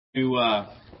to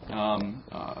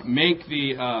make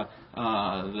the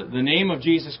name of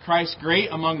Jesus Christ great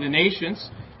among the nations.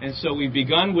 And so we've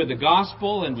begun with the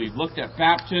gospel, and we've looked at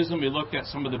baptism. We looked at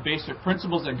some of the basic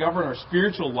principles that govern our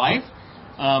spiritual life.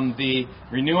 The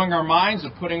renewing our minds,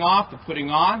 the putting off, the putting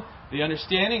on. The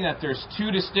understanding that there's two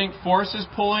distinct forces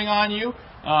pulling on you.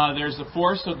 There's the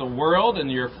force of the world and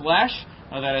your flesh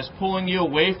that is pulling you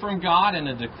away from God in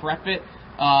a decrepit,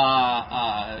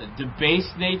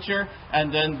 debased nature,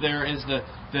 and then there is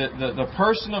the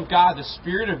person of God, the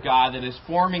Spirit of God, that is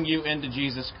forming you into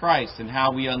Jesus Christ, and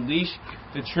how we unleash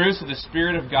the truths of the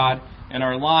Spirit of God in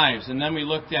our lives. And then we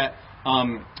looked at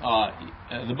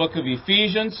the book of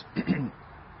Ephesians,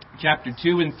 chapter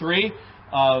 2 and 3,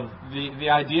 of the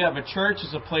idea of a church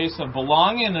as a place of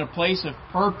belonging and a place of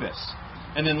purpose.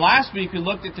 And then last week we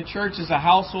looked at the church as a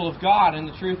household of God, and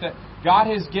the truth that God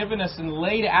has given us and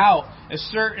laid out a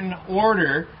certain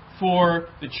order for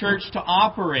the church to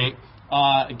operate,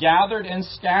 gathered and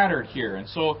scattered here. And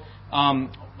so I'm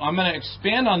going to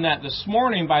expand on that this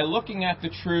morning by looking at the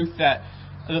truth that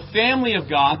the family of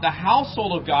God, the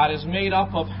household of God, is made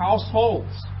up of households.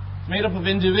 It's made up of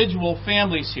individual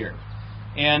families here.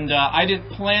 And I didn't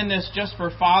plan this just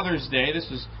for Father's Day. This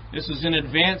was in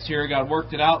advance here. God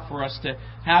worked it out for us to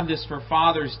have this for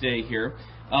Father's Day here.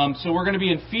 So we're going to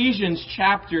be in Ephesians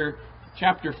chapter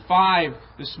 5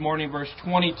 this morning, verse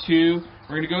 22.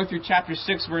 We're going to go through chapter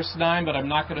 6, verse 9, but I'm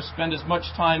not going to spend as much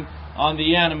time on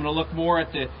the end. I'm going to look more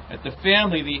at the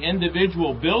family, the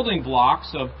individual building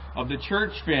blocks of the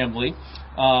church family.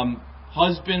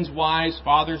 Husbands, wives,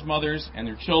 fathers, mothers, and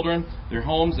their children, their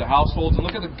homes, their households. And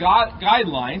look at the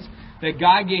guidelines that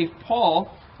God gave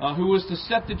Paul, who was to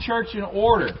set the church in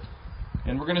order.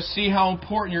 And we're going to see how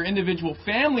important your individual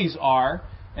families are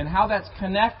and how that's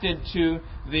connected to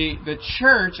the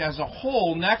church as a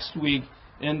whole next week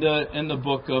in the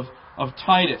book of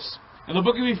Titus. And the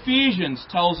book of Ephesians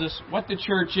tells us what the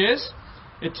church is.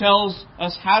 It tells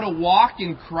us how to walk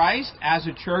in Christ as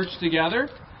a church together,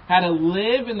 how to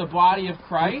live in the body of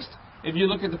Christ. If you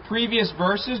look at the previous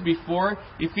verses before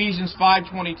Ephesians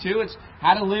 5:22, it's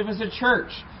how to live as a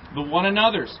church, the one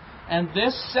another's. And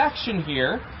this section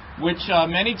here, which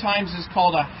many times is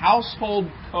called a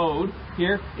household code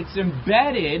here, it's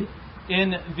embedded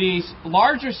in the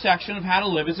larger section of how to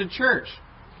live as a church.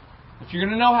 If you're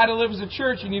going to know how to live as a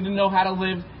church, you need to know how to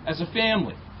live as a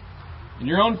family, in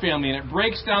your own family, and it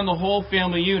breaks down the whole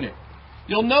family unit.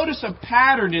 You'll notice a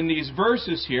pattern in these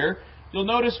verses here. You'll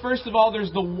notice, first of all,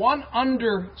 there's the one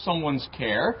under someone's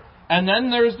care, and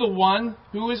then there's the one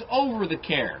who is over the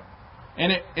care.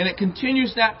 And it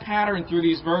continues that pattern through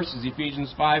these verses,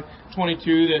 Ephesians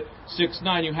 5:22 to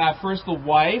 6:9. You have first the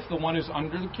wife, the one who's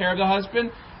under the care of the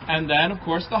husband, and then, of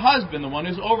course, the husband, the one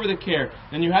who's over the care.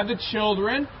 Then you have the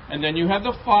children, and then you have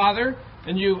the father,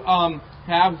 and you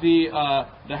have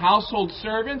the household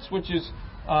servants, which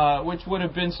would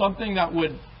have been something that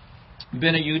would have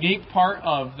been a unique part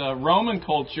of the Roman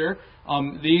culture.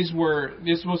 This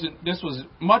was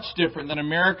much different than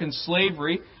American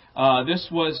slavery. This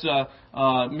was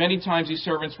many times these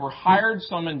servants were hired,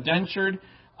 some indentured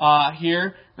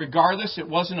here. Regardless, it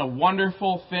wasn't a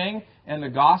wonderful thing, and the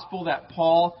gospel that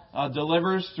Paul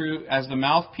delivers through as the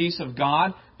mouthpiece of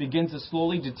God begins to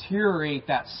slowly deteriorate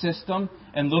that system,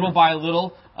 and little by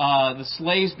little the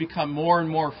slaves become more and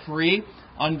more free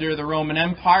under the Roman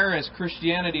Empire as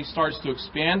Christianity starts to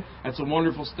expand. That's a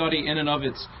wonderful study in and of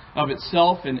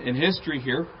itself in history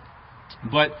here.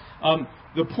 But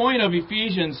the point of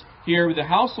Ephesians here with the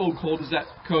household code is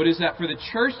that for the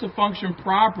church to function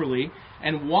properly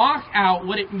and walk out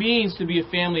what it means to be a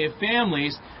family of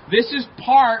families, this is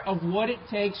part of what it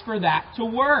takes for that to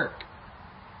work.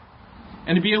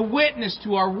 And to be a witness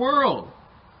to our world,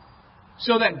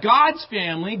 so that God's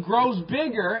family grows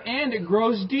bigger and it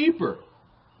grows deeper.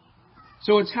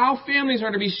 So it's how families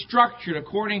are to be structured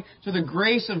according to the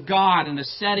grace of God in a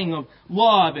setting of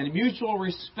love and mutual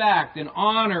respect and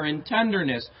honor and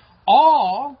tenderness,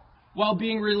 all while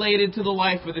being related to the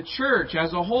life of the church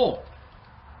as a whole.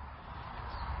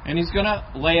 And he's going to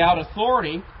lay out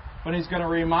authority, but he's going to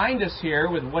remind us here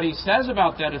with what he says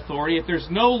about that authority. If there's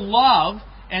no love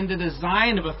and the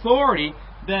design of authority,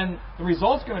 then the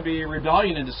result's going to be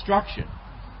rebellion and destruction.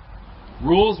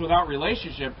 Rules without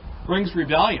relationship brings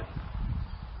rebellion.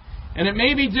 And it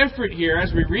may be different here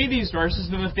as we read these verses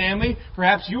than the family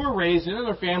perhaps you were raised in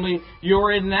or the family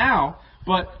you're in now.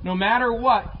 But no matter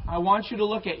what, I want you to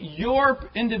look at your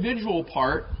individual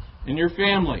part in your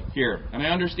family here. And I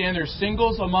understand there's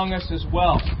singles among us as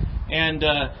well. And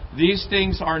these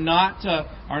things are not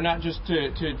just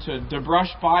to brush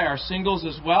by our singles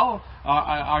as well.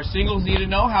 Our singles need to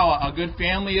know how a good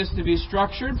family is to be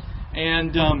structured.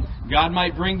 And God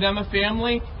might bring them a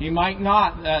family. He might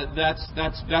not.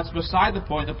 That's beside the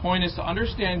point. The point is to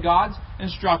understand God's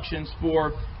instructions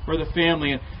for the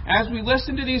family. And as we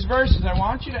listen to these verses, I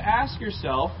want you to ask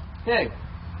yourself, hey,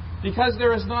 because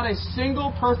there is not a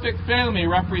single perfect family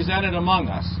represented among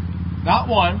us, not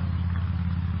one,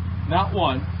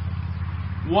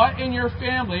 what in your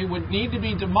family would need to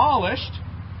be demolished,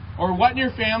 or what in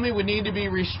your family would need to be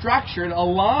restructured,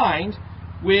 aligned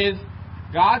with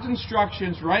God's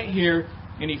instructions right here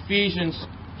in Ephesians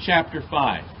chapter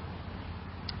 5.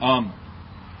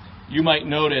 You might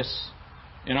notice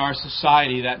in our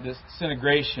society that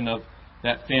disintegration of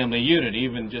that family unit,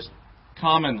 even just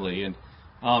commonly. And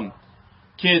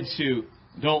kids who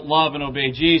don't love and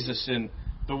obey Jesus in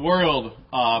the world,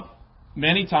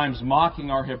 many times mocking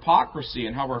our hypocrisy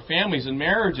and how our families and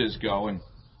marriages go, and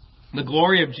the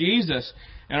glory of Jesus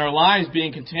and our lives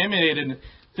being contaminated, and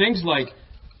things like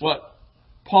what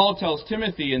Paul tells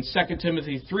Timothy in 2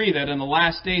 Timothy 3, that in the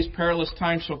last days perilous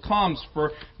times shall come,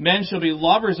 for men shall be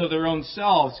lovers of their own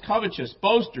selves, covetous,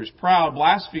 boasters, proud,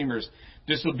 blasphemers,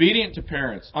 disobedient to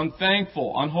parents,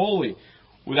 unthankful, unholy,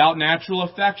 without natural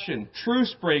affection,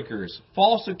 truce breakers,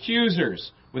 false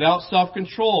accusers, without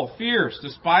self-control, fierce,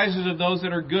 despisers of those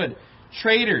that are good,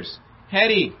 traitors,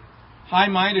 heady,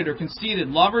 high-minded or conceited,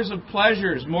 lovers of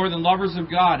pleasures more than lovers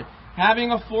of God,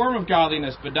 having a form of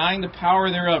godliness, but denying the power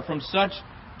thereof. From such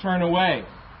turn away.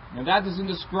 And that doesn't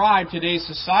describe today's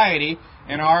society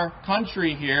in our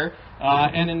country here,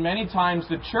 and in many times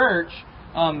the church.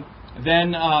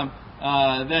 Then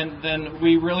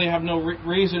we really have no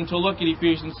reason to look at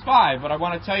Ephesians 5. But I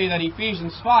want to tell you that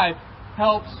Ephesians 5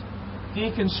 helps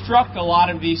deconstruct a lot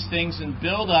of these things and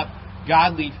build up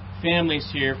godly families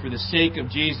here for the sake of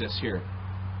Jesus here.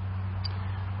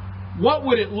 What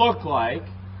would it look like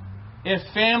if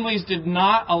families did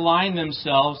not align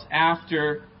themselves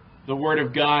after the Word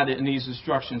of God in these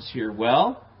instructions here?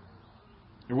 Well,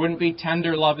 there wouldn't be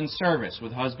tender love and service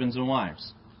with husbands and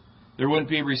wives. There wouldn't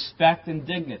be respect and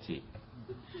dignity.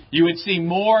 You would see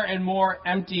more and more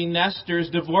empty nesters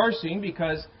divorcing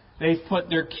because they've put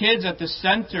their kids at the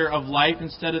center of life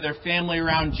instead of their family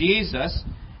around Jesus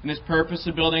and His purpose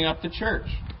of building up the church.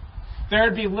 There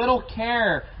would be little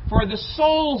care for the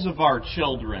souls of our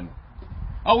children.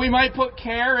 Oh, we might put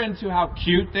care into how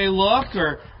cute they look,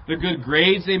 or the good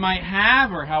grades they might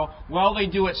have, or how well they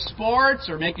do at sports,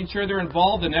 or making sure they're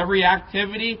involved in every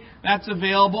activity that's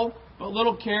available, but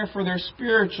little care for their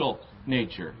spiritual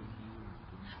nature.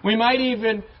 We might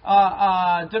even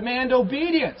demand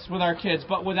obedience with our kids,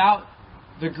 but without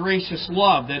the gracious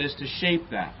love that is to shape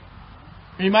that.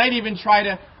 We might even try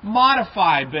to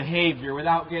modify behavior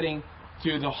without getting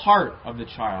to the heart of the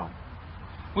child.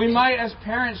 We might, as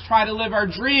parents, try to live our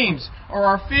dreams or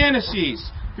our fantasies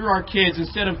through our kids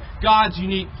instead of God's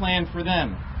unique plan for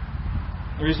them.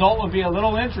 The result would be a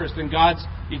little interest in God's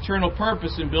eternal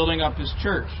purpose in building up His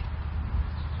church.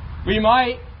 We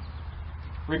might,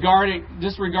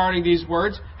 disregarding these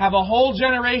words, have a whole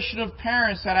generation of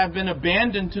parents that have been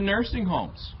abandoned to nursing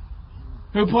homes,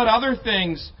 who put other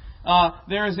things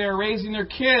there as they're raising their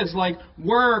kids, like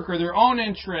work or their own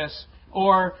interests,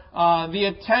 or the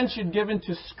attention given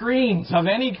to screens of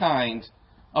any kind,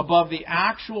 above the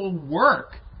actual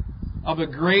work of a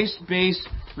grace-based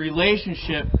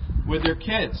relationship with their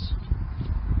kids.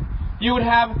 You would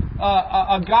have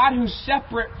a God who's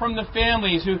separate from the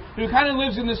families, who kind of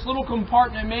lives in this little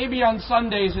compartment, maybe on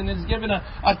Sundays, and is given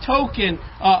a token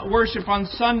worship on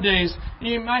Sundays.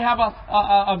 You might have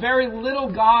a very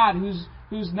little God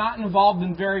who's not involved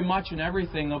in very much in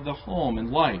everything of the home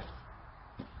and life.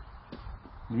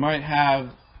 You might have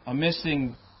a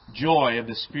missing joy of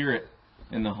the Spirit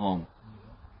in the home.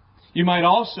 You might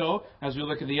also, as we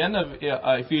look at the end of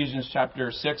Ephesians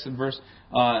chapter 6 and verse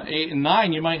 8 and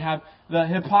 9, you might have the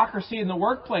hypocrisy in the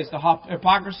workplace, the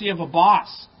hypocrisy of a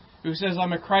boss who says,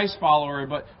 I'm a Christ follower,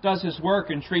 but does his work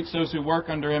and treats those who work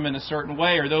under him in a certain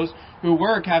way, or those who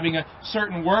work having a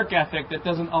certain work ethic that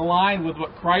doesn't align with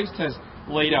what Christ has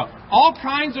laid out. All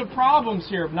kinds of problems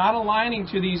here of not aligning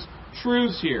to these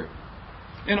truths here.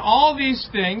 And all these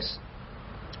things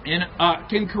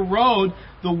can corrode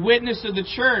the witness of the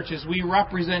church as we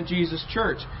represent Jesus'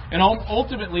 church. And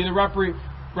ultimately the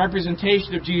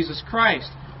representation of Jesus Christ,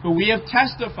 who we have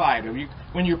testified.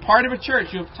 When you're part of a church,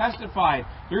 you have testified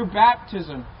through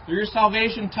baptism, through your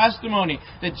salvation testimony,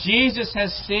 that Jesus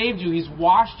has saved you, He's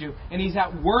washed you, and He's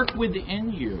at work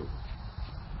within you.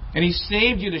 And He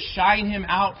saved you to shine Him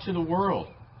out to the world.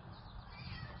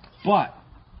 But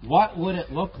what would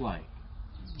it look like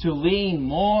to lean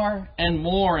more and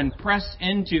more and press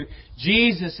into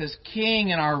Jesus as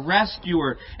King and our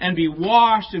rescuer and be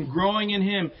washed and growing in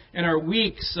Him in our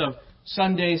weeks of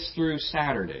Sundays through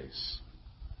Saturdays?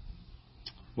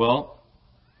 Well,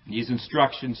 these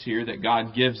instructions here that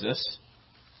God gives us,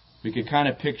 we could kind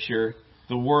of picture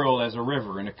the world as a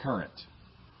river and a current.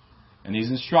 And these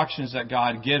instructions that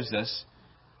God gives us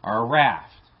are a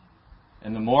raft.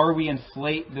 And the more we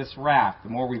inflate this raft, the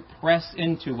more we press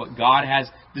into what God has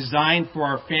designed for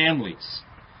our families,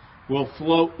 we'll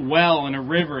float well in a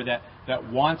river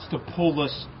that wants to pull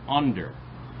us under.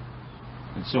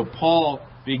 And so Paul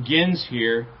begins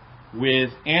here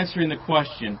with answering the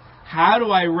question, how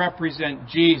do I represent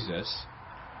Jesus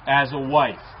as a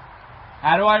wife?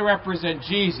 How do I represent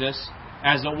Jesus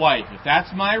as a wife? If that's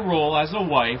my role as a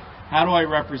wife, how do I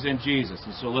represent Jesus?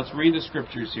 And so let's read the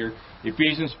scriptures here.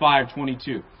 Ephesians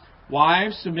 5:22.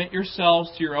 Wives, submit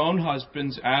yourselves to your own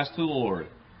husbands as to the Lord.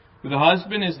 For the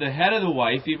husband is the head of the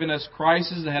wife, even as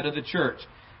Christ is the head of the church,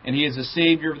 and He is the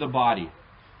Savior of the body.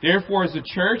 Therefore, as the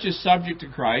church is subject to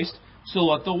Christ, so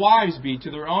let the wives be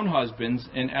to their own husbands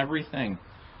in everything.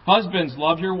 Husbands,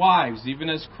 love your wives, even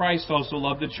as Christ also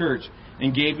loved the church,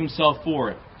 and gave Himself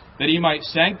for it, that He might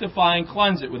sanctify and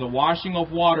cleanse it with a washing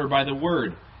of water by the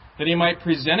word, that He might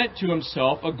present it to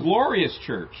Himself a glorious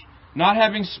church, not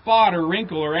having spot or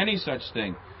wrinkle or any such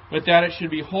thing, but that it should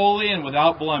be holy and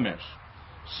without blemish.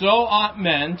 So ought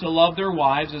men to love their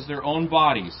wives as their own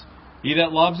bodies. He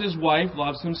that loves his wife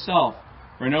loves himself.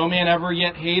 For no man ever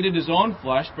yet hated his own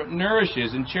flesh, but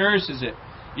nourishes and cherishes it,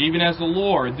 even as the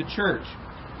Lord, the church.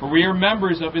 For we are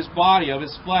members of His body, of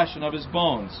His flesh, and of His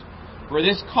bones. For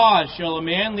this cause shall a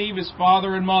man leave his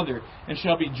father and mother, and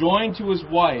shall be joined to his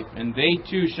wife, and they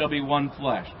two shall be one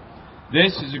flesh.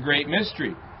 This is a great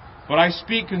mystery. But I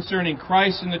speak concerning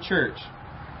Christ and the church.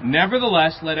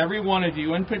 Nevertheless, let every one of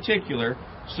you in particular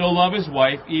so love his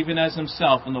wife, even as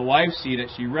himself, and the wife see that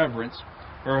she reverence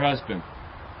her husband.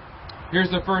 Here's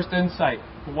the first insight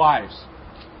to wives.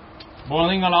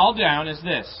 Boiling it all down is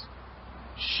this.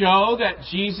 Show that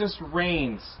Jesus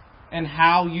reigns in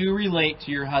how you relate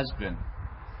to your husband.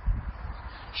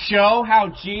 Show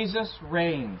how Jesus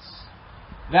reigns.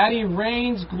 That He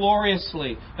reigns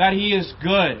gloriously. That He is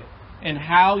good in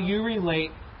how you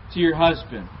relate to your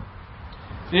husband.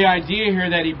 The idea here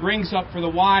that he brings up for the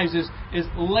wives is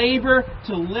labor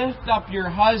to lift up your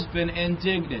husband in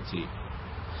dignity.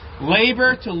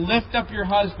 Labor to lift up your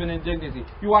husband in dignity.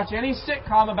 You watch any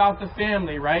sitcom about the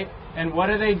family, right? And what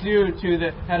do they do to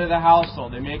the head of the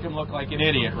household? They make him look like an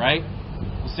idiot, right?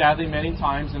 Sadly, many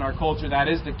times in our culture that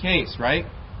is the case, right?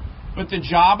 But the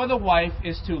job of the wife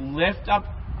is to lift up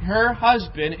her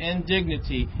husband in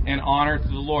dignity and honor to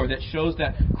the Lord. That shows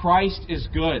that Christ is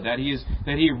good, that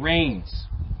He reigns.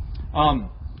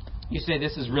 You say,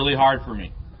 this is really hard for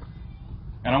me.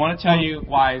 And I want to tell you,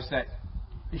 wives, that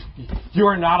you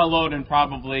are not alone, and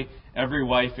probably every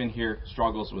wife in here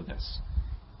struggles with this.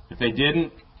 If they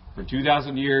didn't, for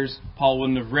 2,000 years, Paul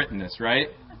wouldn't have written this, right?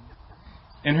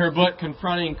 In her book,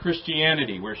 Confronting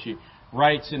Christianity, where she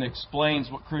writes and explains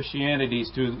what Christianity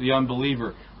is to the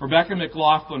unbeliever, Rebecca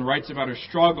McLaughlin writes about her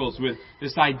struggles with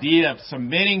this idea of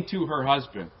submitting to her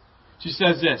husband. She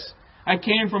says this, I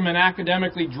came from an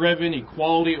academically driven,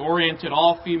 equality-oriented,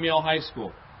 all-female high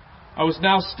school. I was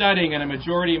now studying at a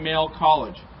majority-male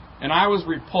college, and I was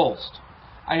repulsed.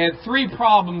 I had 3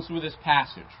 problems with this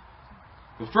passage.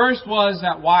 The first was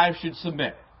that wives should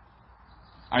submit.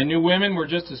 I knew women were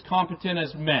just as competent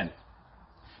as men.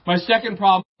 My second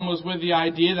problem was with the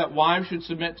idea that wives should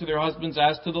submit to their husbands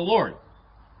as to the Lord.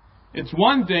 It's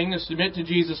one thing to submit to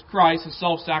Jesus Christ, the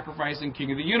self-sacrificing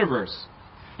King of the universe.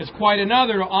 It's quite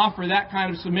another to offer that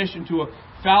kind of submission to a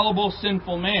fallible,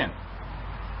 sinful man.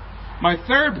 My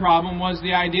third problem was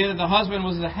the idea that the husband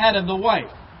was the head of the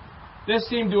wife. This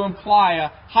seemed to imply a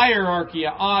hierarchy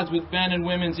at odds with men and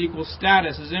women's equal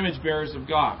status as image bearers of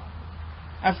God.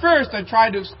 At first, I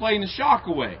tried to explain the shock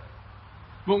away.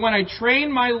 But when I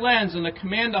trained my lens on the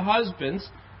command of husbands,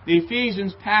 the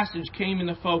Ephesians passage came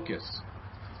into focus.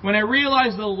 When I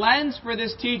realized the lens for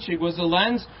this teaching was the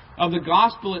lens of the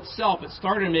gospel itself, it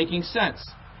started making sense.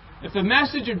 If the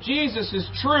message of Jesus is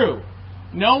true,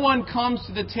 no one comes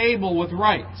to the table with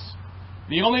rights.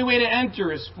 The only way to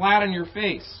enter is flat on your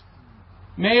face.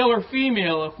 Male or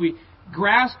female, if we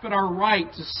grasp at our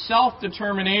right to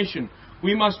self-determination,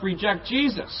 we must reject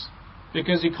Jesus,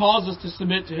 because He calls us to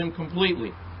submit to Him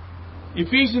completely.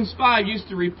 Ephesians 5 used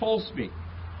to repulse me.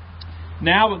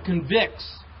 Now it convicts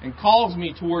and calls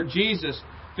me toward Jesus,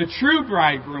 the true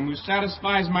bridegroom who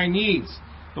satisfies my needs,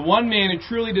 the one man who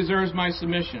truly deserves my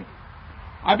submission.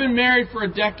 I've been married for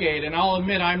a decade, and I'll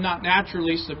admit I'm not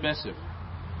naturally submissive.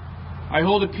 I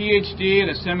hold a PhD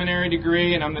and a seminary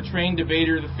degree, and I'm the trained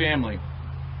debater of the family.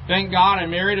 Thank God I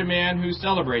married a man who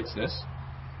celebrates this.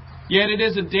 Yet it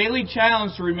is a daily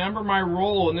challenge to remember my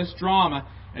role in this drama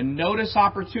and notice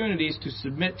opportunities to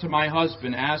submit to my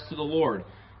husband as to the Lord,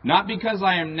 not because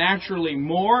I am naturally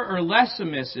more or less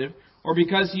submissive, or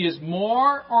because he is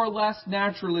more or less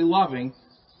naturally loving,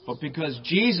 but because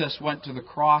Jesus went to the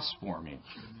cross for me.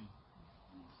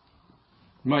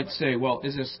 You might say, well,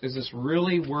 is this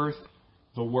really worth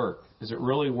the work? Is it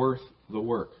really worth the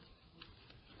work?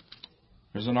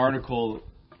 There's an article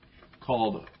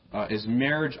called Is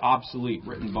Marriage Obsolete?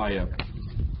 Written by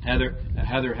Heather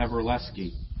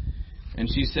Heverleski. And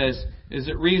she says, is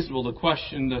it reasonable to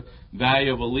question the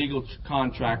value of a legal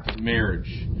contract of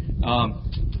marriage?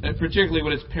 Particularly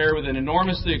when it's paired with an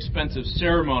enormously expensive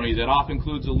ceremony that often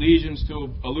includes allusions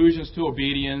to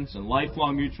obedience and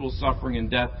lifelong mutual suffering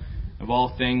and death of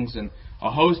all things, and a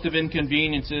host of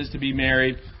inconveniences to be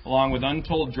married, along with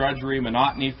untold drudgery,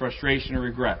 monotony, frustration, or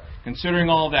regret. Considering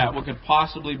all that, what could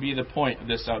possibly be the point of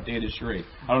this outdated charade?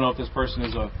 I don't know if this person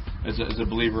is a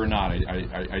believer or not.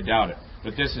 I doubt it.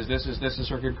 But this is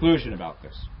her conclusion about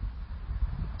this.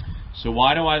 So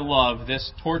why do I love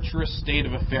this torturous state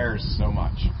of affairs so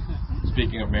much?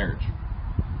 Speaking of marriage.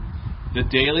 The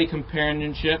daily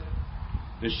companionship,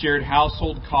 the shared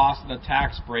household costs, and the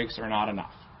tax breaks are not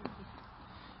enough.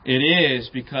 It is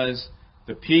because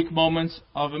the peak moments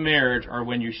of a marriage are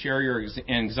when you share your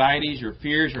anxieties, your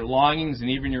fears, your longings,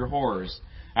 and even your horrors.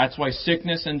 That's why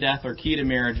sickness and death are key to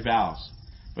marriage vows.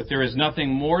 But there is nothing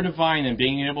more divine than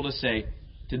being able to say,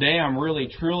 today I'm really,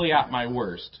 truly at my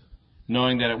worst,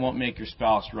 knowing that it won't make your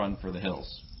spouse run for the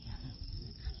hills.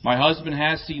 My husband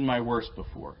has seen my worst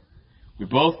before. We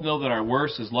both know that our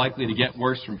worst is likely to get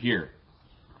worse from here.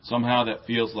 Somehow that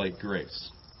feels like grace.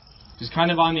 She's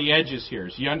kind of on the edges here.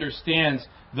 She understands,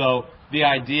 though, the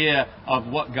idea of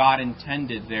what God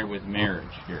intended there with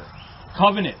marriage here.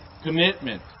 Covenant,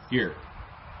 commitment here.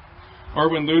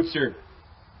 Erwin Lutzer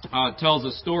tells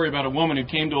a story about a woman who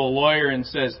came to a lawyer and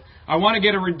says, I want to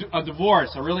get a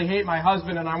divorce. I really hate my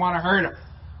husband and I want to hurt him.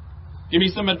 Give me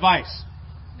some advice.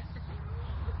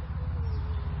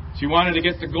 She wanted to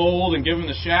get the gold and give him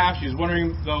the shaft. She was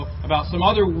wondering, though, about some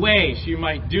other way she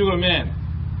might do him in.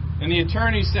 And the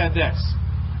attorney said this,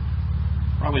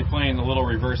 probably playing a little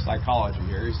reverse psychology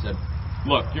here. He said,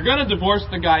 look, you're going to divorce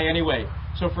the guy anyway,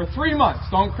 so for 3 months,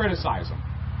 don't criticize him.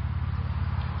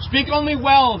 Speak only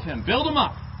well of him. Build him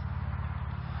up.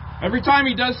 Every time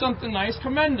he does something nice,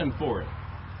 commend him for it.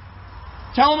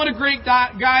 Tell him what a great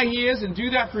guy he is and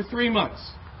do that for 3 months.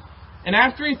 And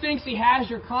after he thinks he has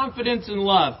your confidence and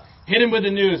love, hit him with the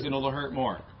news and it'll hurt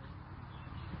more.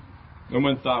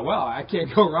 Woman thought, well, I can't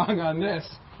go wrong on this,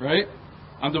 right?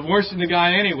 I'm divorcing the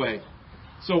guy anyway.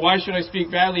 So why should I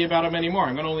speak badly about him anymore?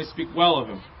 I'm going to only speak well of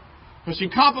him. But she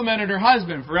complimented her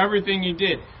husband for everything he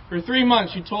did. For 3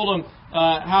 months, she told him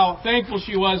how thankful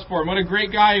she was for him, what a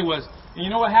great guy he was. And you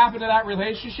know what happened to that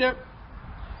relationship?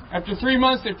 After 3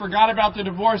 months, they forgot about the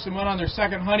divorce and went on their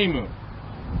second honeymoon.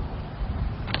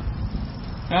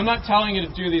 Now, I'm not telling you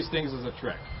to do these things as a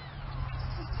trick.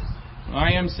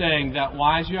 I am saying that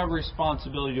wives, you have a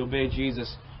responsibility to obey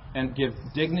Jesus and give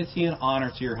dignity and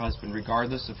honor to your husband,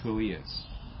 regardless of who he is.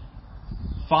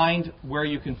 Find where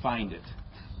you can find it.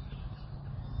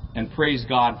 And praise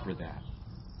God for that.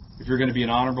 If you're going to be an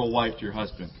honorable wife to your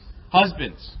husband.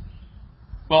 Husbands,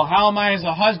 well, how am I as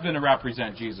a husband to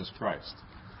represent Jesus Christ?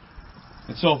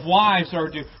 And so if wives are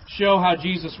to show how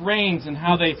Jesus reigns and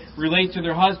how they relate to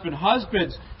their husband,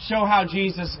 husbands show how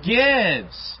Jesus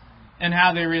gives and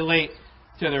how they relate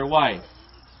to their wife.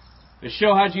 They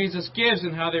show how Jesus gives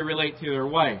and how they relate to their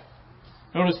wife.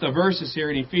 Notice the verses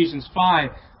here in Ephesians 5.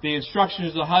 The instruction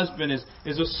to the husband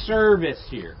is a service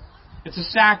here. It's a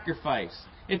sacrifice.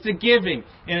 It's a giving.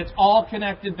 And it's all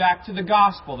connected back to the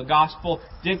gospel. The gospel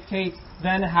dictates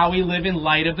then how we live in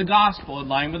light of the gospel, in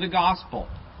line with the gospel.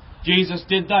 Jesus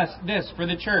did this for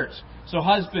the church. So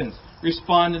husbands,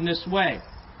 respond in this way.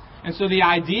 And so the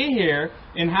idea here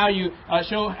in how you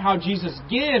show how Jesus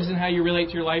gives and how you relate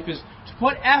to your life is to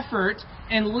put effort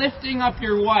in lifting up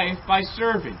your wife by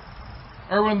serving.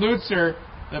 Erwin Lutzer,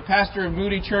 the pastor of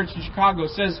Moody Church in Chicago,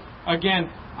 says, again,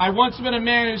 I once met a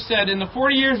man who said, in the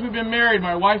 40 years we've been married,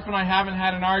 my wife and I haven't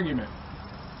had an argument.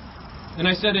 And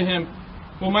I said to him,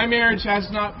 well, my marriage has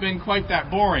not been quite that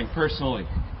boring, personally.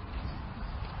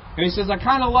 And he says, I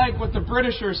kind of like what the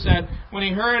Britisher said when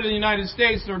he heard in the United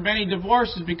States there were many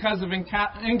divorces because of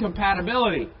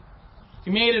incompatibility.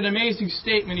 He made an amazing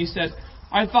statement. He said,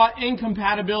 I thought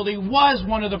incompatibility was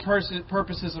one of the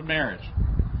purposes of marriage.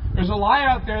 There's a lie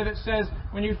out there that says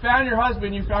when you found your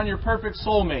husband, you found your perfect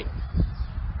soulmate.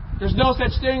 There's no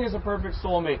such thing as a perfect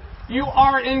soulmate. You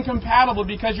are incompatible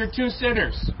because you're two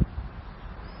sinners.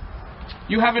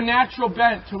 You have a natural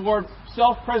bent toward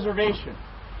self-preservation.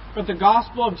 But the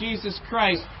gospel of Jesus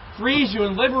Christ frees you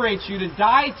and liberates you to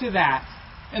die to that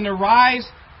and to rise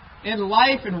in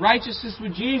life and righteousness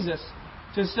with Jesus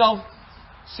to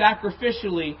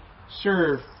self-sacrificially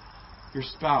serve your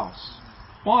spouse.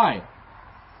 Why?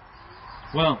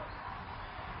 Well,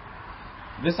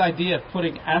 this idea of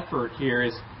putting effort here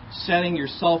is setting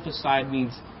yourself aside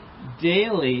means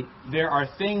daily there are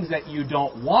things that you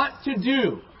don't want to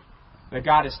do that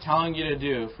God is telling you to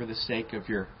do for the sake of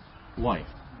your wife.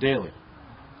 Daily.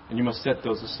 And you must set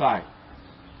those aside.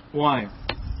 Why?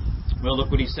 Well,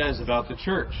 look what he says about the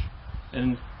church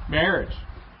and marriage.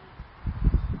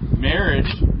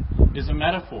 Marriage is a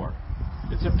metaphor.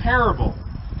 It's a parable.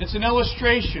 It's an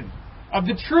illustration of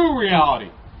the true reality.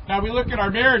 Now, we look at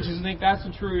our marriages and think that's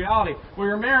the true reality. Well,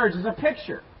 your marriage is a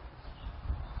picture.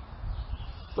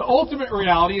 The ultimate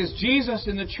reality is Jesus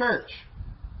in the church.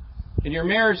 And your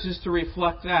marriage is to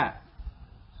reflect that.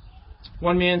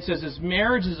 One man says his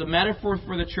marriage is a metaphor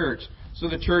for the church. So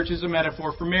the church is a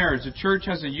metaphor for marriage. The church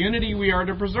has a unity we are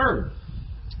to preserve.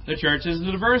 The church is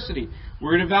the diversity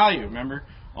we're to value. Remember,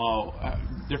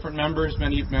 different members,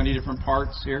 many different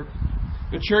parts here.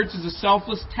 The church is a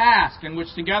selfless task in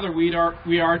which together we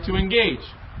are to engage.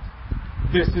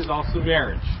 This is also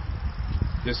marriage.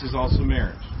 This is also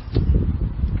marriage.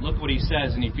 Look what he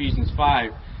says in Ephesians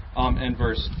 5 and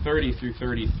verse 30 through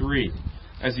 33.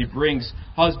 As he brings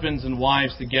husbands and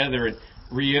wives together and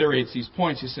reiterates these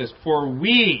points, he says, "For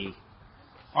we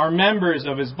are members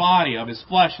of his body, of his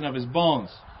flesh, and of his bones.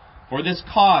 For this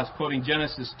cause," quoting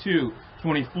Genesis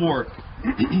 2:24,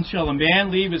 "shall a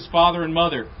man leave his father and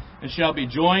mother, and shall be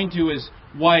joined to his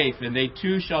wife, and they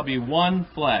two shall be one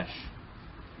flesh.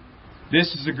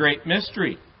 This is a great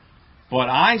mystery, but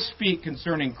I speak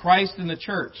concerning Christ and the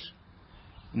church.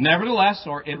 Nevertheless,"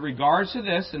 or in regards to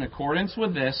this, in accordance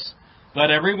with this, "let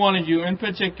every one of you in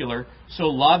particular so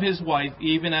love his wife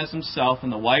even as himself,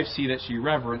 and the wife see that she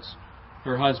reverence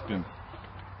her husband."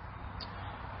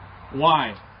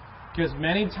 Why? Because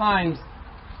many times,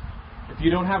 if you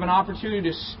don't have an opportunity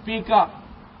to speak up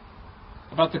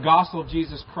about the gospel of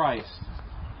Jesus Christ,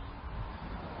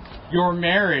 your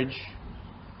marriage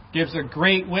gives a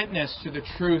great witness to the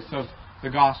truth of the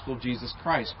gospel of Jesus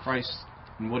Christ. Christ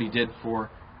and what he did for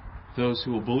those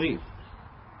who will believe.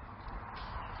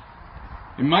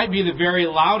 It might be the very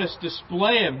loudest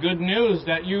display of good news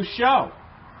that you show.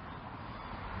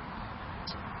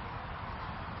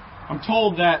 I'm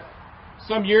told that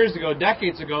some years ago,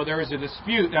 decades ago, there was a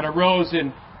dispute that arose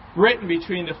in Britain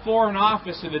between the Foreign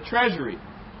Office and the Treasury.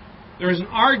 There was an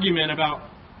argument about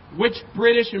which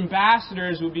British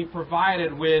ambassadors would be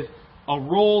provided with a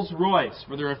Rolls Royce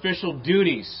for their official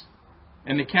duties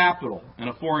in the capital, in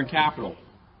a foreign capital.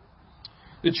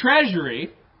 The Treasury,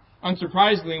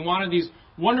 unsurprisingly, wanted these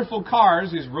wonderful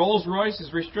cars, these Rolls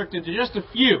Royces, restricted to just a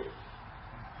few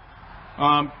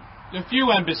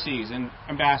embassies and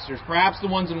ambassadors, perhaps the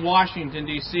ones in Washington,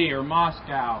 D.C., or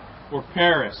Moscow, or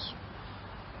Paris.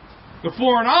 The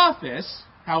Foreign Office,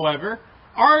 however,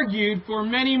 argued for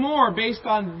many more based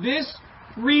on this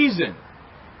reason.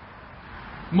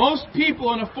 Most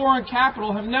people in a foreign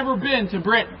capital have never been to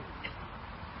Britain,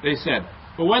 they said.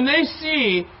 But when they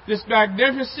see this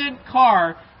magnificent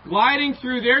car gliding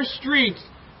through their streets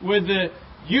with the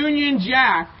Union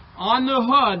Jack on the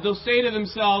hood, they'll say to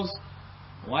themselves,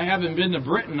 "Well, I haven't been to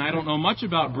Britain. I don't know much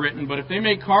about Britain, but if they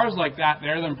make cars like that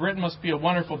there, then Britain must be a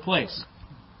wonderful place."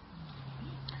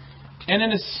 And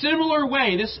in a similar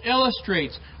way, this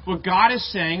illustrates what God is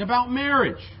saying about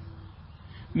marriage.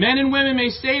 Men and women may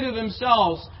say to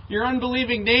themselves, your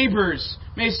unbelieving neighbors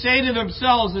may say to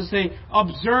themselves as they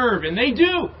observe, and they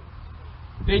do.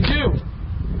 They do.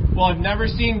 "Well, I've never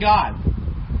seen God."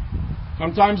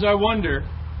 Sometimes I wonder,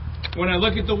 when I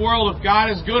look at the world, if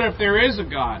God is good, if there is a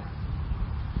God.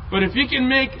 But if He can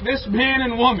make this man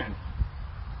and woman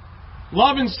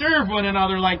love and serve one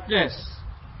another like this,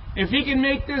 if He can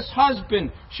make this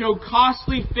husband show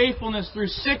costly faithfulness through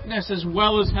sickness as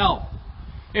well as health,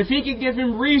 if He can give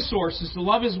him resources to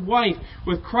love his wife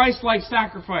with Christ-like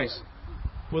sacrifice,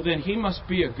 well then He must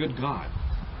be a good God.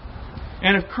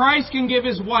 And if Christ can give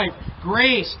His wife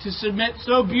grace to submit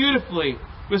so beautifully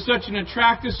with such an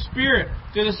attractive spirit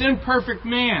to this imperfect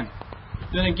man,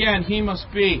 then again He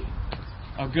must be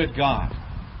a good God.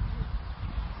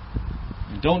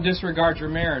 And don't disregard your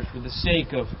marriage for the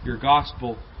sake of your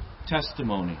gospel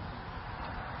testimony.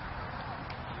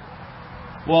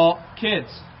 Well, kids,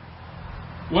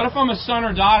 What if I'm a son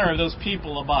or daughter of those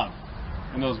people above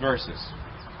in those verses?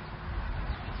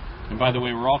 And by the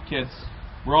way, we're all kids.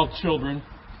 We're all children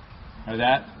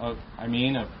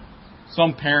of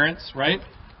some parents, right?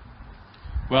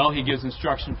 Well, he gives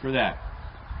instruction for that.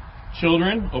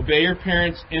 Children, obey your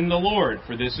parents in the Lord,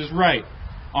 for this is right.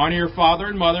 Honor your father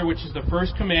and mother, which is the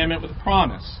first commandment with a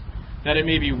promise, that it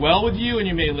may be well with you and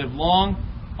you may live long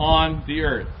on the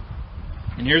earth.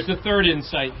 And here's the third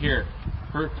insight here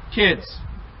for kids.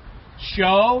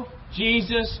 Show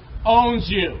Jesus owns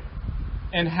you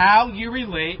and how you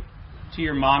relate to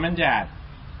your mom and dad.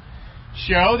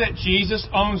 Show that Jesus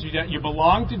owns you, that you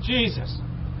belong to Jesus,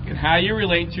 and how you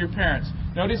relate to your parents.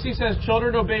 Notice he says,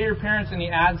 children, obey your parents, and he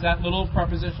adds that little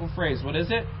prepositional phrase. What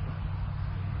is it?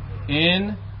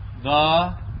 In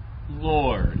the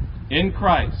Lord. In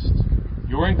Christ.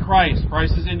 You're in Christ.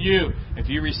 Christ is in you if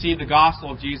you receive the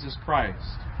gospel of Jesus Christ.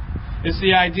 It's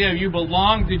the idea of you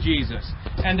belong to Jesus.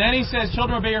 And then he says,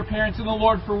 children, obey your parents in the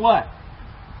Lord for what?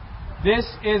 This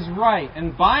is right.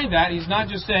 And by that, he's not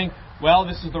just saying, well,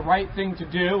 this is the right thing to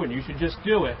do and you should just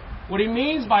do it. What he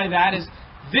means by that is,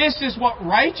 this is what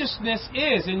righteousness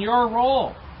is in your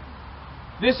role.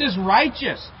 This is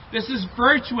righteous. This is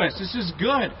virtuous. This is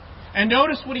good. And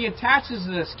notice what he attaches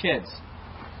to this, kids.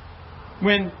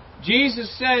 When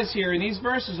Jesus says here in these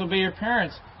verses, obey your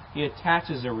parents, he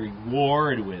attaches a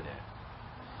reward with it.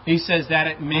 He says that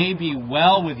it may be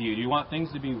well with you. Do you want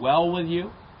things to be well with you?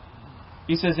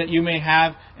 He says that you may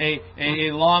have a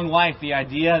long life. The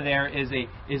idea there is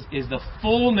the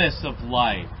fullness of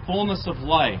life. Fullness of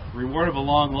life. Reward of a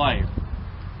long life.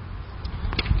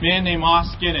 A man named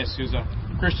Os Guinness, who's a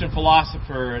Christian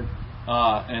philosopher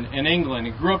in England.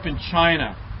 He grew up in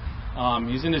China.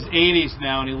 He's in his 80s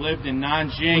now, and he lived in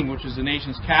Nanjing, which is the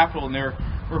nation's capital, and there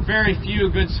were very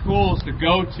few good schools to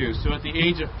go to. So at the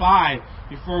age of 5,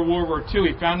 before World War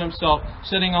II, he found himself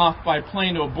setting off by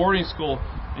plane to a boarding school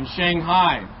in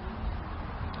Shanghai.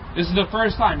 This is the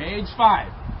first time, age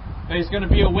 5, that he's going to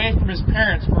be away from his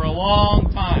parents for a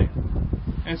long time.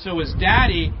 And so his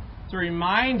daddy, to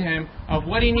remind him of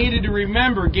what he needed to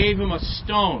remember, gave him a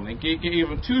stone. They gave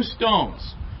him 2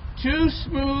 stones. 2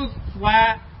 smooth,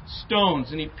 flat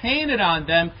stones. And he painted on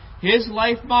them his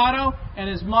life motto and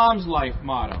his mom's life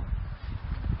motto.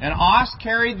 And Os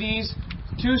carried these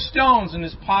 2 stones in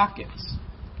his pockets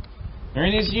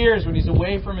during these years when he's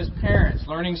away from his parents,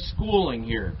 learning schooling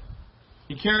here.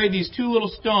 He carried these 2 little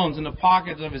stones in the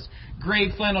pockets of his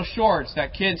gray flannel shorts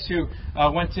that kids who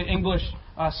went to English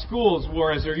schools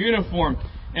wore as their uniform.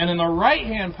 And in the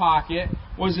right-hand pocket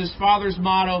was his father's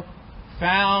motto,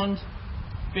 found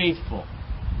faithful.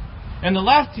 In the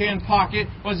left-hand pocket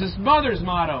was his mother's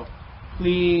motto,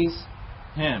 please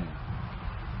him.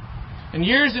 And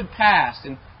years had passed,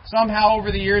 and somehow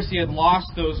over the years he had lost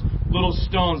those little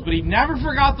stones. But he never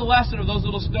forgot the lesson of those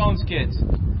little stones, kids.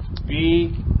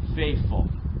 Be faithful.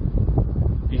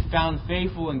 Be found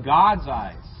faithful in God's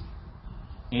eyes.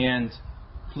 And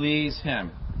please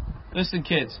him. Listen,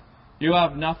 kids. You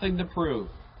have nothing to prove.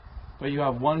 But you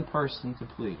have one person to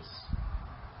please.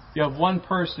 You have one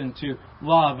person to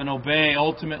love and obey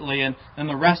ultimately. And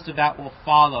the rest of that will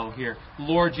follow here.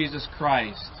 Lord Jesus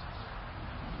Christ.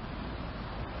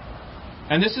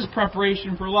 And this is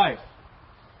preparation for life.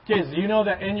 Kids, do you know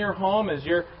that in your home, as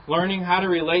you're learning how to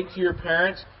relate to your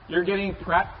parents, you're getting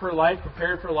prepped for life,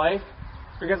 prepared for life?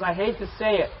 Because I hate to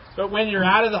say it, but when you're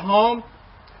out of the home,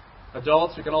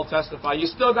 adults, you can all testify, you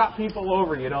still got people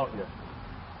over you, don't you?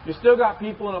 You still got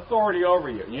people in authority over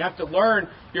you. You have to learn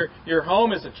your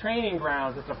home is a training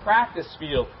ground. It's a practice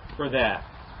field for that.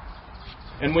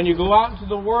 And when you go out into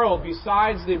the world,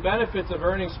 besides the benefits of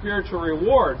earning spiritual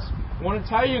rewards, I want to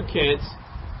tell you, kids,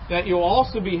 that you'll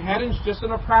also be headed, just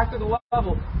on a practical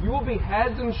level, you will be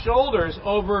heads and shoulders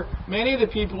over many of the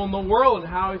people in the world and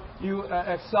how you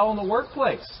excel in the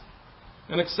workplace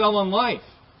and excel in life.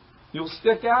 You'll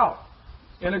stick out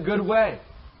in a good way.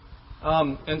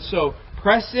 And so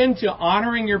press into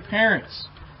honoring your parents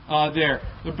there.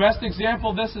 The best example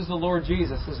of this is the Lord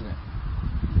Jesus, isn't it?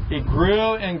 He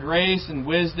grew in grace and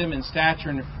wisdom and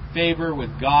stature and favor with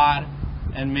God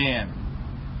and man.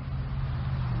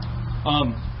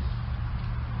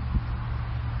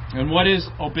 And what is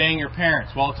obeying your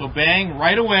parents? Well, it's obeying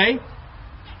right away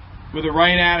with the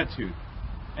right attitude.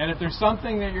 And if there's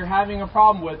something that you're having a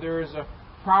problem with, there is a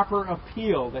proper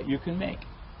appeal that you can make.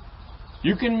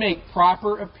 You can make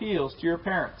proper appeals to your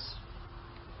parents.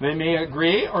 They may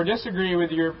agree or disagree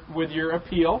with your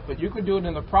appeal, but you can do it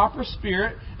in the proper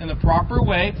spirit, in the proper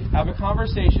way. Have a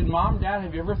conversation. Mom, Dad,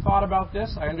 have you ever thought about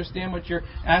this? I understand what you're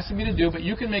asking me to do, but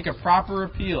you can make a proper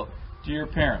appeal to your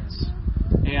parents.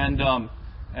 And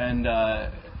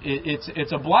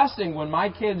it's a blessing when my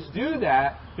kids do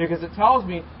that, because it tells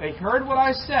me they heard what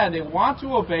I said, they want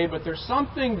to obey, but there's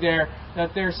something there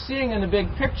that they're seeing in the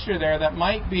big picture there that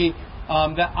might be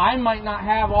that I might not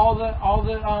have all the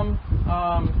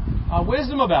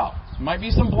wisdom about. There might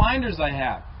be some blinders I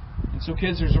have. And so,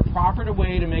 kids, there's a proper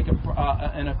way to make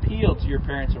an appeal to your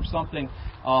parents of something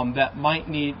that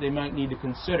they might need to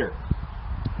consider.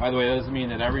 By the way, that doesn't mean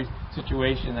that every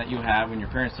situation that you have when your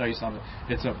parents tell you something,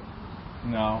 it's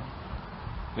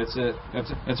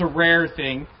a rare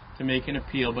thing to make an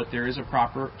appeal, but there is a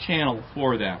proper channel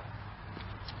for that.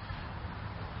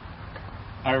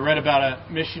 I read about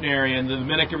a missionary in the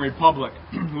Dominican Republic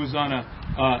who was on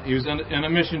a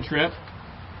mission trip,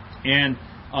 and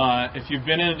if you've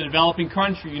been in a developing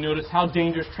country, you notice how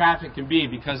dangerous traffic can be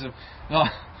because of the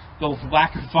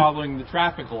lack of following the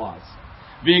traffic laws.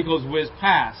 Vehicles whiz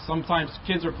past. Sometimes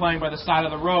kids are playing by the side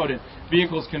of the road, and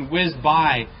vehicles can whiz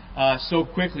by so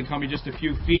quickly, coming just a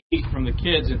few feet from the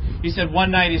kids. And he said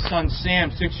one night his son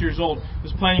Sam, 6 years old,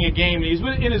 was playing a game, and he's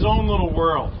in his own little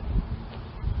world.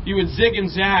 He would zig and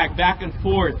zag back and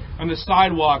forth on the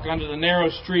sidewalk, onto the narrow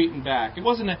street and back. It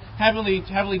wasn't a heavily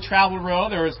traveled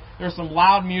road. There was some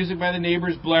loud music by the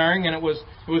neighbors blaring, and it was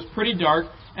pretty dark.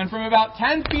 And from about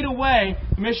 10 feet away,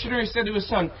 the missionary said to his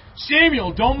son,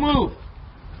 "Samuel, don't move."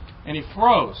 And he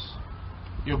froze.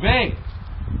 He obeyed.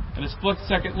 And a split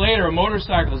second later, a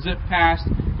motorcycle zipped past,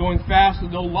 going fast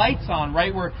with no lights on,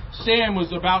 right where Sam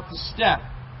was about to step.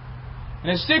 And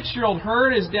his 6-year-old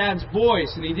heard his dad's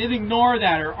voice, and he didn't ignore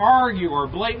that or argue or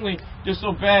blatantly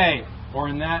disobey, or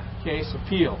in that case,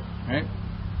 appeal. Right?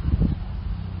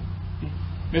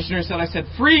 Missionary said, "I said,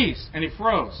 freeze!" And he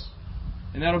froze.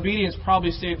 And that obedience probably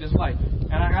saved his life.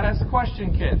 And I got to ask the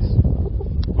question, kids.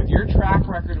 With your track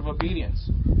record of obedience,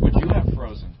 would you have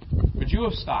frozen? Would you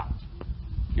have stopped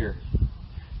here?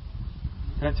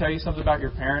 Can I tell you something about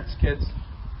your parents, kids?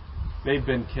 They've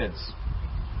been kids.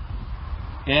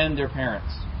 And their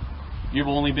parents. You've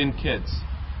only been kids.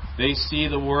 They see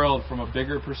the world from a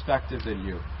bigger perspective than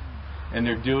you. And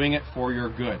they're doing it for your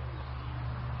good.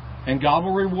 And God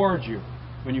will reward you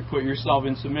when you put yourself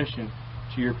in submission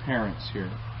to your parents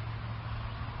here.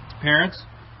 Parents,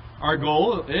 our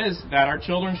goal is that our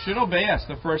children should obey us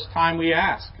the first time we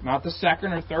ask. Not the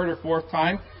second or third or fourth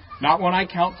time. Not when I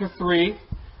count to 3.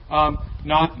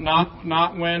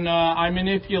 Not when I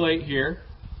manipulate here.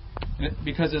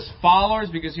 Because as followers,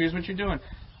 because here's what you're doing.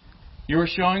 You are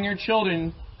showing your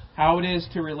children how it is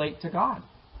to relate to God.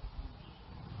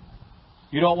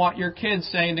 You don't want your kids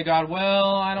saying to God,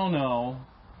 "Well, I don't know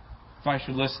if I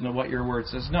should listen to what your word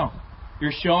says." No.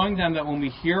 You're showing them that when we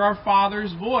hear our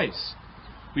Father's voice,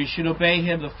 we should obey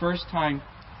Him the first time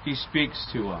He speaks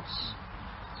to us.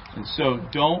 And so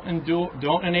don't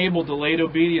enable delayed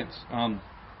obedience.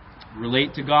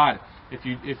 Relate to God. If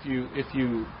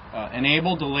you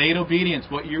enable delayed obedience,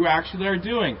 what you actually are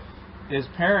doing is,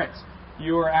 parents,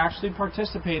 you are actually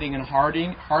participating in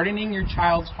hardening your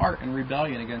child's heart in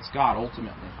rebellion against God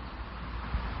ultimately.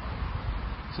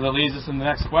 So that leads us to the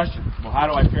next question. Well, how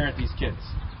do I parent these kids?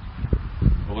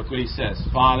 Well, look what he says.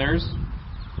 Fathers,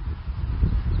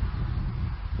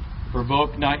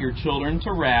 provoke not your children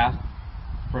to wrath,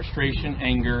 frustration,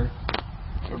 anger,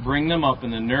 but bring them up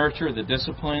in the nurture, the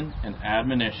discipline, and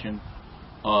admonition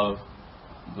of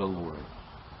the Lord.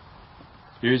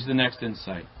 Here's the next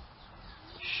insight.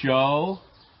 Show,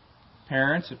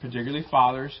 parents, and particularly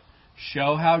fathers,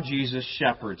 show how Jesus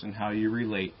shepherds and how you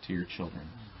relate to your children.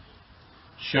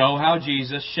 Show how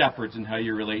Jesus shepherds and how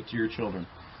you relate to your children.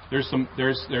 There's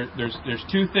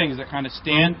two things that kind of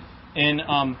stand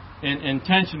in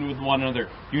tension with one another.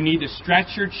 You need to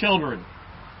stretch your children,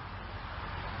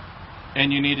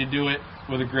 and you need to do it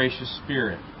with a gracious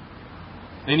spirit.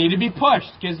 They need to be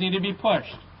pushed. Kids need to be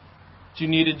pushed. But you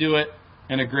need to do it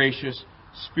in a gracious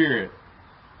spirit.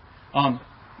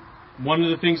 One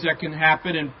of the things that can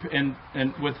happen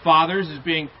and with fathers is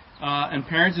and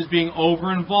parents is being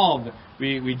over-involved.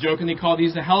 We jokingly call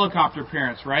these the helicopter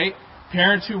parents, right?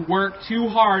 Parents who work too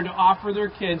hard to offer their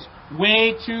kids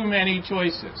way too many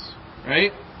choices,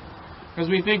 right? Because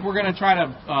we think we're going to try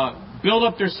to build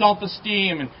up their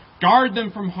self-esteem and guard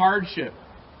them from hardship.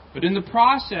 But in the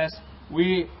process,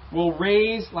 we will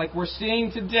raise, like we're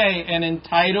seeing today, an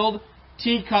entitled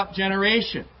teacup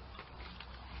generation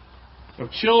of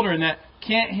children that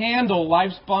can't handle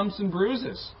life's bumps and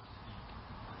bruises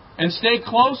and stay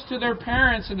close to their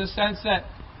parents in the sense that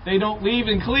they don't leave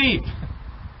and cleave,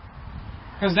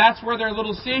 because that's where their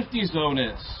little safety zone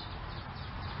is.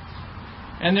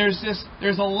 And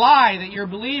there's a lie that you're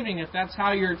believing if that's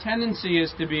how your tendency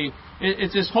is to be.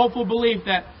 It's this hopeful belief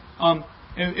that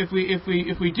if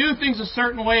we do things a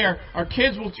certain way, our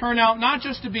kids will turn out not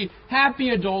just to be happy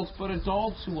adults, but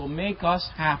adults who will make us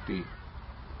happy.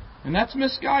 And that's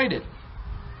misguided.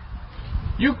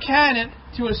 You can,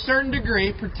 to a certain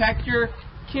degree, protect your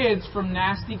kids from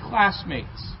nasty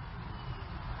classmates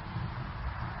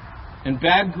and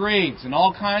bad grades and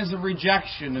all kinds of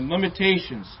rejection and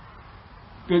limitations.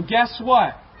 But guess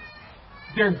what?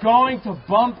 They're going to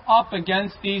bump up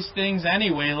against these things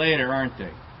anyway later, aren't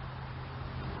they?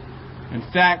 In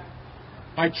fact,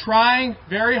 by trying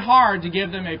very hard to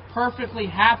give them a perfectly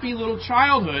happy little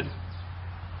childhood,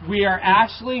 we are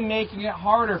actually making it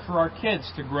harder for our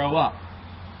kids to grow up.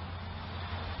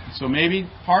 So maybe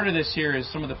part of this here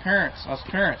is some of the parents, us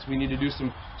parents, we need to do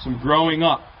some growing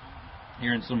up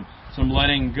here and some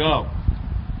letting go.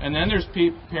 And then there's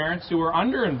parents who are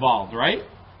under-involved, right?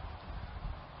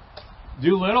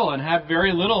 Do little and have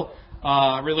very little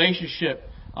relationship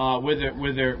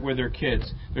with their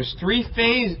kids. There's three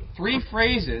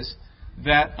phrases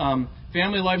that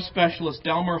family life specialist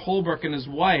Delmer Holbrook and his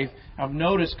wife have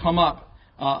noticed come up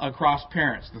across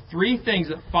parents. The three things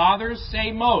that fathers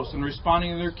say most in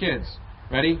responding to their kids.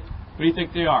 Ready? What do you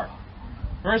think they are?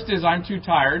 First is, I'm too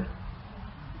tired.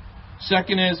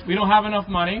 Second is, we don't have enough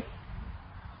money.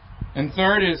 And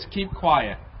third is, keep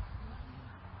quiet.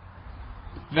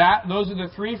 Those are the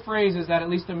three phrases that at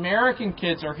least American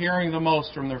kids are hearing the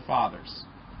most from their fathers.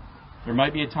 There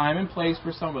might be a time and place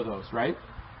for some of those, right?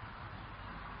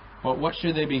 But what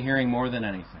should they be hearing more than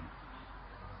anything?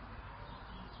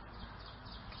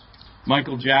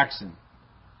 Michael Jackson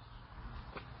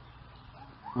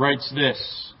writes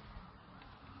this,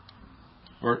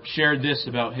 or shared this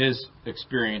about his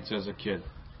experience as a kid.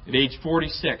 At age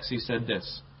 46, he said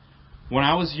this: when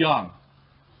I was young,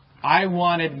 I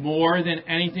wanted more than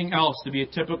anything else to be a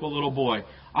typical little boy.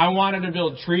 I wanted to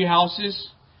build tree houses,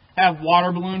 have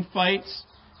water balloon fights,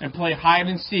 and play hide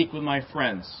and seek with my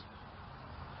friends.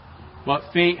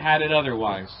 But fate had it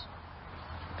otherwise.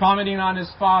 Commenting on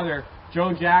his father,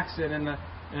 Joe Jackson,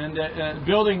 and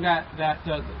building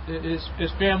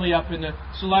his family up into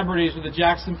celebrities with the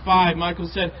Jackson 5, Michael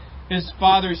said his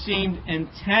father seemed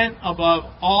intent above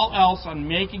all else on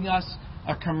making us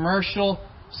a commercial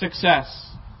success.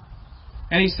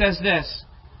 And he says this: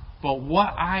 but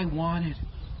what I wanted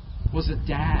was a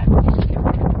dad.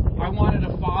 I wanted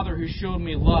a father who showed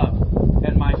me love.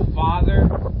 And my father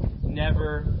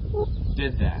never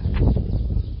did that.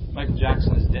 Michael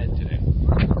Jackson is dead today.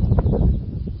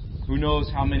 Who knows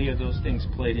how many of those things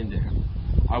played into him?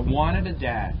 I wanted a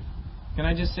dad. Can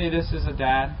I just say this as a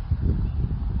dad?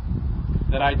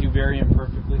 That I do very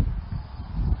imperfectly.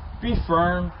 Be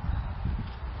firm.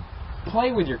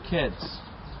 Play with your kids.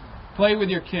 Play with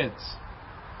your kids.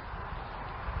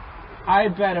 I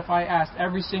bet if I asked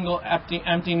every single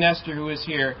empty nester who is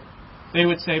here, they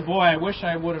would say, boy, I wish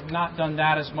I would have not done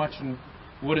that as much and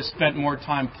would have spent more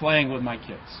time playing with my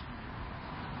kids.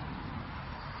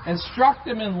 Instruct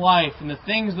them in life and the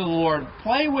things of the Lord.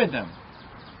 Play with them.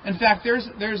 In fact, there's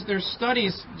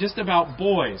studies just about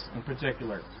boys in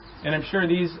particular. And I'm sure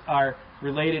these are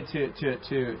related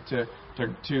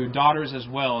to daughters as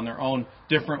well in their own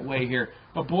different way here.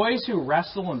 But boys who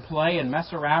wrestle and play and mess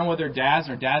around with their dads,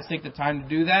 and their dads take the time to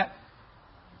do that,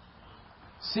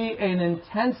 see an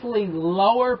intensely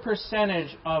lower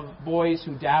percentage of boys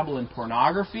who dabble in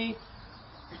pornography,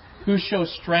 who show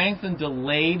strength and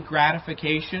delayed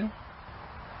gratification,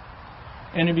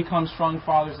 and who become strong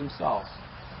fathers themselves.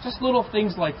 Just little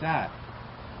things like that.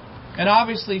 And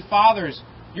obviously, fathers,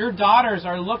 your daughters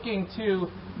are looking to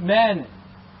men,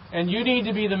 and you need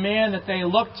to be the man that they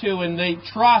look to and they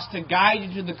trust to guide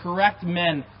you to the correct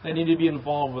men that need to be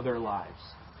involved with their lives.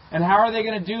 And how are they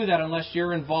going to do that unless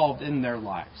you're involved in their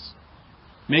lives?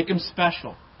 Make them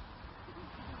special.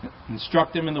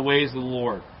 Instruct them in the ways of the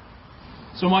Lord.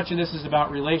 So much of this is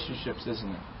about relationships, isn't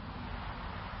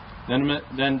it?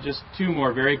 Then just two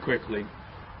more very quickly.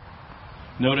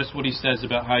 Notice what he says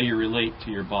about how you relate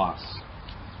to your boss.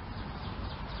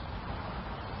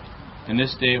 In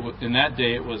that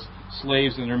day it was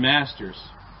slaves and their masters.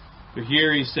 But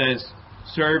here he says,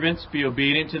 servants, be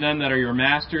obedient to them that are your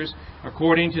masters,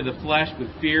 according to the flesh, with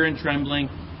fear and trembling,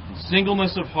 and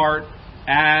singleness of heart,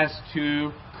 as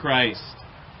to Christ.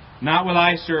 Not with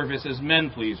eye service as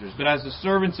men pleasers, but as the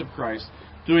servants of Christ,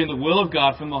 doing the will of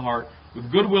God from the heart,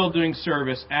 with good will doing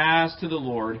service as to the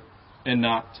Lord, and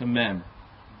not to men.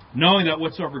 Knowing that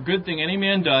whatsoever good thing any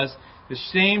man does, the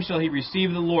same shall he receive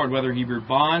of the Lord, whether he be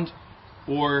bond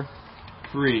or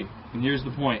free. And here's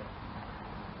the point.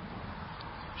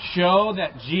 Show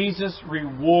that Jesus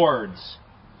rewards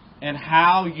in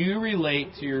how you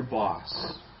relate to your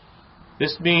boss.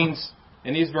 This means,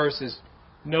 in these verses,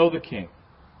 know the King.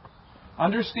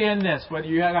 Understand this, whether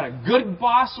you got a good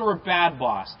boss or a bad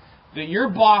boss, that your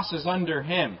boss is under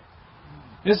him.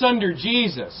 It's under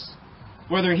Jesus,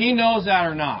 whether he knows that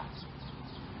or not.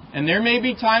 And there may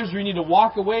be times where you need to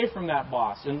walk away from that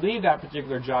boss and leave that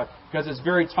particular job because it's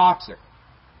very toxic.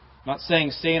 I'm not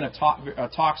saying stay in a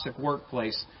toxic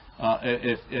workplace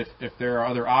if there are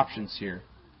other options here.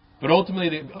 But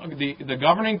ultimately, the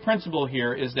governing principle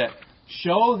here is that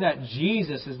show that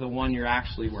Jesus is the one you're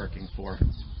actually working for.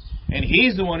 And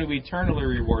He's the one who eternally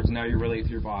rewards and how you relate to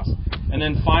your boss. And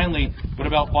then finally, what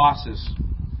about bosses?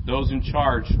 Those in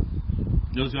charge.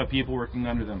 Those who have people working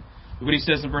under them. Look what He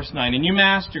says in verse 9. And you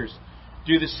masters,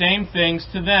 do the same things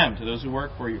to them, to those who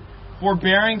work for you.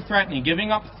 Forbearing threatening, giving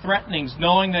up threatenings,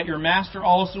 knowing that your master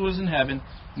also is in heaven,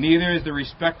 neither is the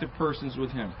respect of persons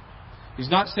with Him. He's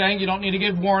not saying you don't need to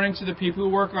give warning to the people who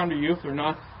work under you if they're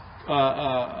not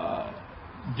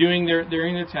doing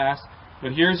their task.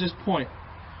 But here's his point.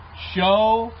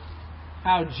 Show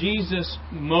how Jesus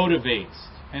motivates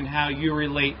and how you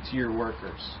relate to your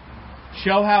workers.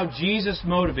 Show how Jesus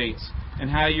motivates and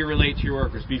how you relate to your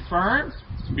workers. Be firm.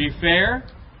 Be fair.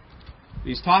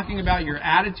 He's talking about your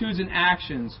attitudes and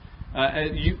actions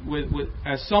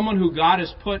as someone who God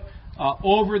has put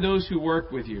over those who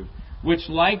work with you, which,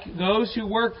 like those who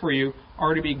work for you,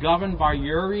 are to be governed by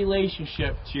your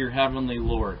relationship to your heavenly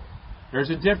Lord. There's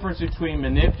a difference between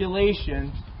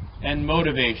manipulation and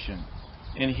motivation.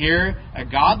 And here, a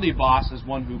godly boss is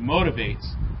one who motivates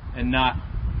and not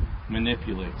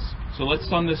manipulates. So let's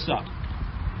sum this up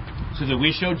so that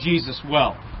we show Jesus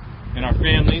well in our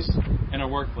families and our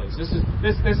workplace. This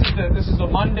is a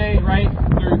Monday, right,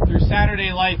 through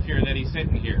Saturday life here that he's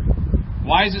sitting here.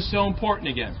 Why is this so important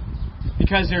again?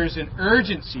 Because there's an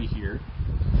urgency here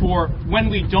for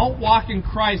when we don't walk in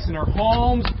Christ in our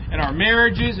homes, in our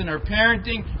marriages, in our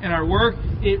parenting, in our work,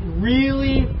 it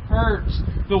really hurts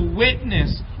the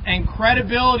witness and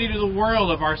credibility to the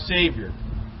world of our Savior.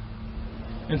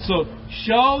 And so,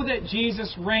 show that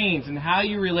Jesus reigns in how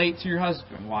you relate to your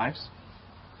husband, wives.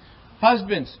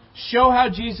 Husbands, show how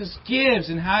Jesus gives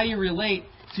and how you relate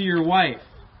to your wife.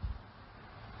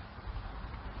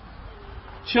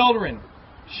 Children,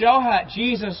 show how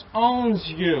Jesus owns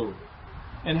you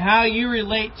and how you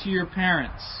relate to your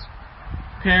parents.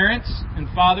 Parents, and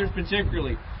fathers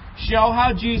particularly, show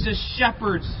how Jesus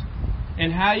shepherds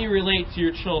and how you relate to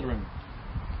your children.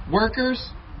 Workers,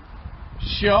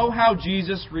 show how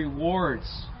Jesus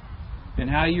rewards and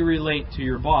how you relate to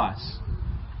your boss.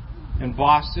 And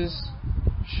bosses,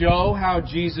 show how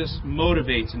Jesus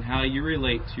motivates and how you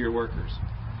relate to your workers.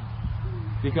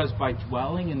 Because by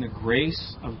dwelling in the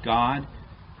grace of God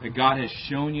that God has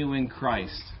shown you in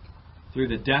Christ through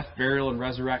the death, burial, and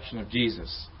resurrection of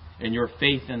Jesus, and your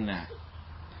faith in that,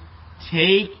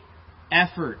 take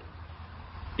effort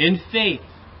in faith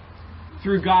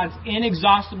through God's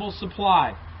inexhaustible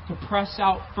supply to press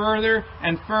out further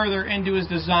and further into His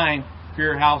design for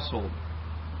your household.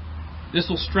 This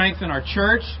will strengthen our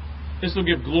church. This will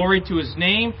give glory to His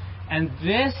name. And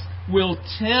this will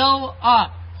till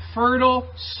up fertile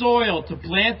soil to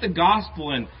plant the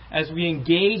gospel in as we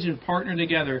engage and partner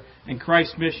together in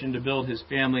Christ's mission to build His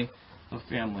family of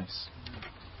families.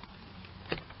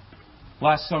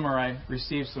 Last summer I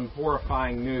received some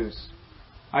horrifying news.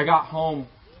 I got home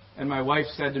and my wife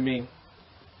said to me,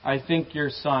 "I think your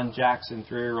son, Jackson,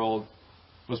 3-year-old,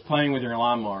 was playing with your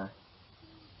lawnmower."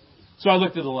 So I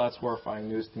looked at that's horrifying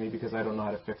news to me because I don't know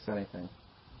how to fix anything.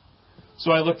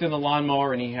 So I looked in the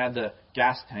lawnmower and he had the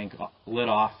gas tank lit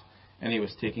off and he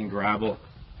was taking gravel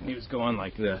and he was going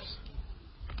like this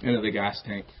into the gas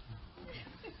tank.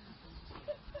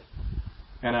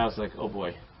 And I was like, oh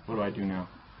boy, what do I do now?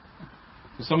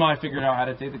 So somehow I figured out how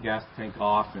to take the gas tank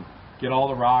off and get all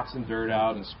the rocks and dirt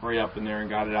out and spray up in there and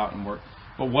got it out and work.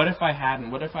 But what if I hadn't?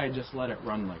 What if I had just let it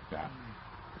run like that?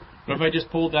 What if I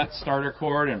just pulled that starter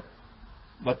cord and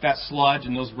let that sludge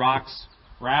and those rocks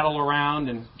rattle around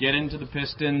and get into the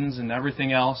pistons and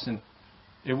everything else, and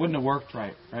it wouldn't have worked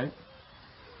right?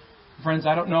 Friends,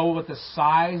 I don't know what the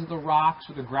size of the rocks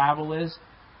or the gravel is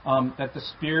that the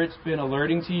Spirit's been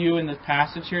alerting to you in the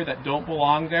passage here that don't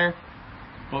belong there,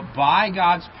 but by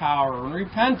God's power and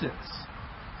repentance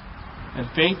and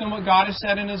faith in what God has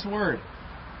said in His Word,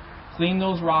 clean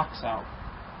those rocks out.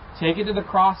 Take it to the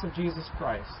cross of Jesus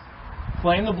Christ.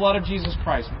 Claim the blood of Jesus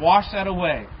Christ. Wash that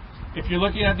away. If you're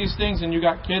looking at these things and you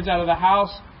got kids out of the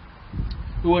house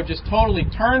who have just totally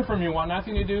turned from you, want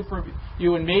nothing to do for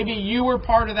you, and maybe you were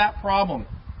part of that problem,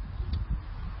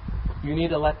 you need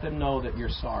to let them know that you're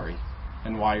sorry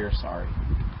and why you're sorry.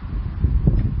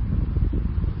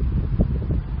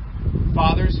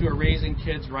 Fathers who are raising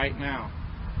kids right now,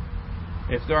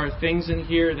 If there are things in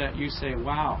here that you say,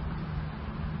 wow,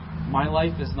 my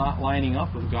life is not lining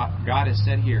up with what God has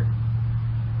said here,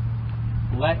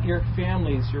 let your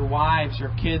families, your wives,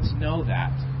 your kids know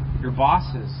that. Your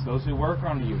bosses, those who work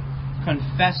under you,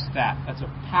 confess that. That's a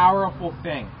powerful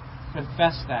thing.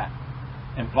 Confess that.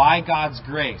 And by God's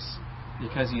grace,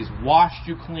 because He's washed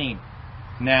you clean,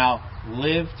 now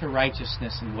live to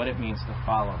righteousness and what it means to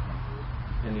follow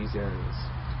Him in these areas.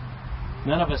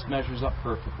 None of us measures up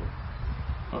perfectly.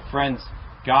 But friends,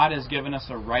 God has given us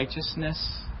a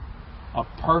righteousness, a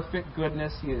perfect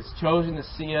goodness. He has chosen to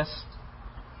see us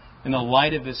in the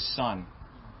light of His Son.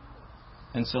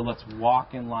 And so let's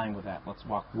walk in line with that. Let's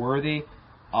walk worthy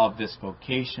of this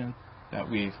vocation that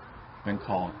we've been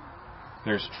called.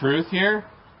 There's truth here,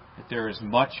 but there is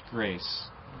much grace.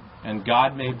 And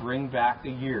God may bring back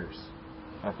the years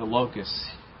that the locusts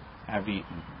have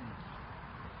eaten.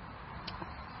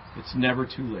 It's never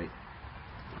too late.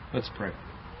 Let's pray.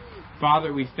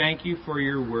 Father, we thank You for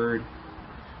Your word.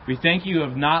 We thank You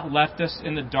have not left us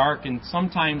in the dark, and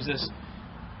sometimes this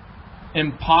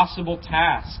impossible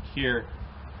task here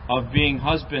of being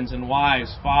husbands and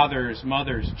wives, fathers,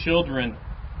 mothers, children,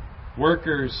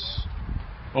 workers,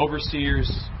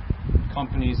 overseers,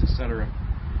 companies, etc.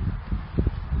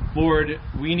 Lord,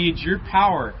 we need Your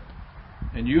power,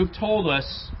 and You've told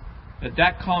us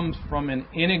that comes from an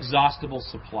inexhaustible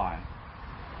supply.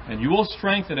 And You will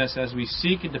strengthen us as we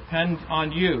seek and depend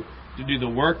on You to do the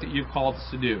work that You've called us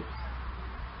to do.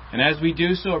 And as we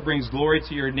do so, it brings glory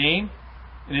to Your name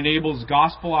and enables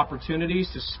gospel opportunities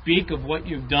to speak of what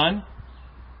You've done.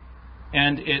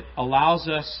 And it allows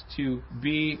us to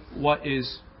be what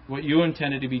You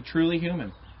intended to be, truly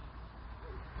human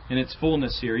in its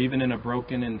fullness here, even in a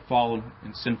broken and fallen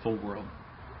and sinful world.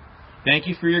 Thank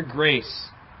You for Your grace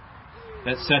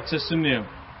that sets us anew.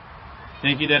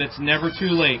 Thank You that it's never too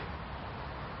late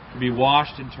to be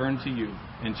washed and turned to You.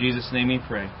 In Jesus' name we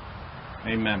pray.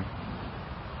 Amen.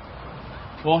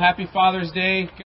 Well, happy Father's Day.